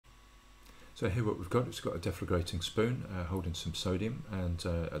So here what we've got, it's got a deflagrating spoon holding some sodium, and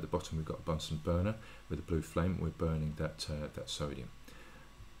at the bottom we've got a Bunsen burner with a blue flame. We're burning that sodium.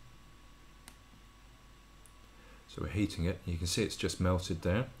 So we're heating it. You can see it's just melted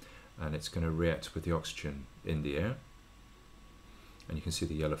there, and it's going to react with the oxygen in the air. And you can see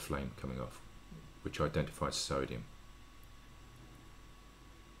the yellow flame coming off, which identifies sodium.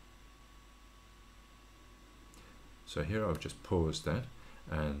 So here I've just paused that,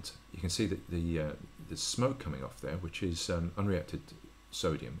 and you can see that the smoke coming off there, which is unreacted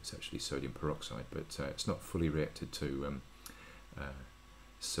sodium. It's actually sodium peroxide, but it's not fully reacted to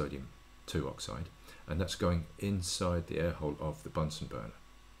sodium 2 oxide, and that's going inside the air hole of the Bunsen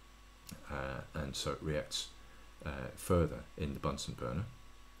burner, and so it reacts further in the Bunsen burner.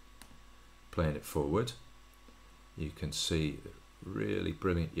 Playing it forward, you can see the really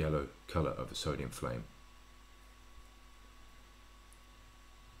brilliant yellow colour of the sodium flame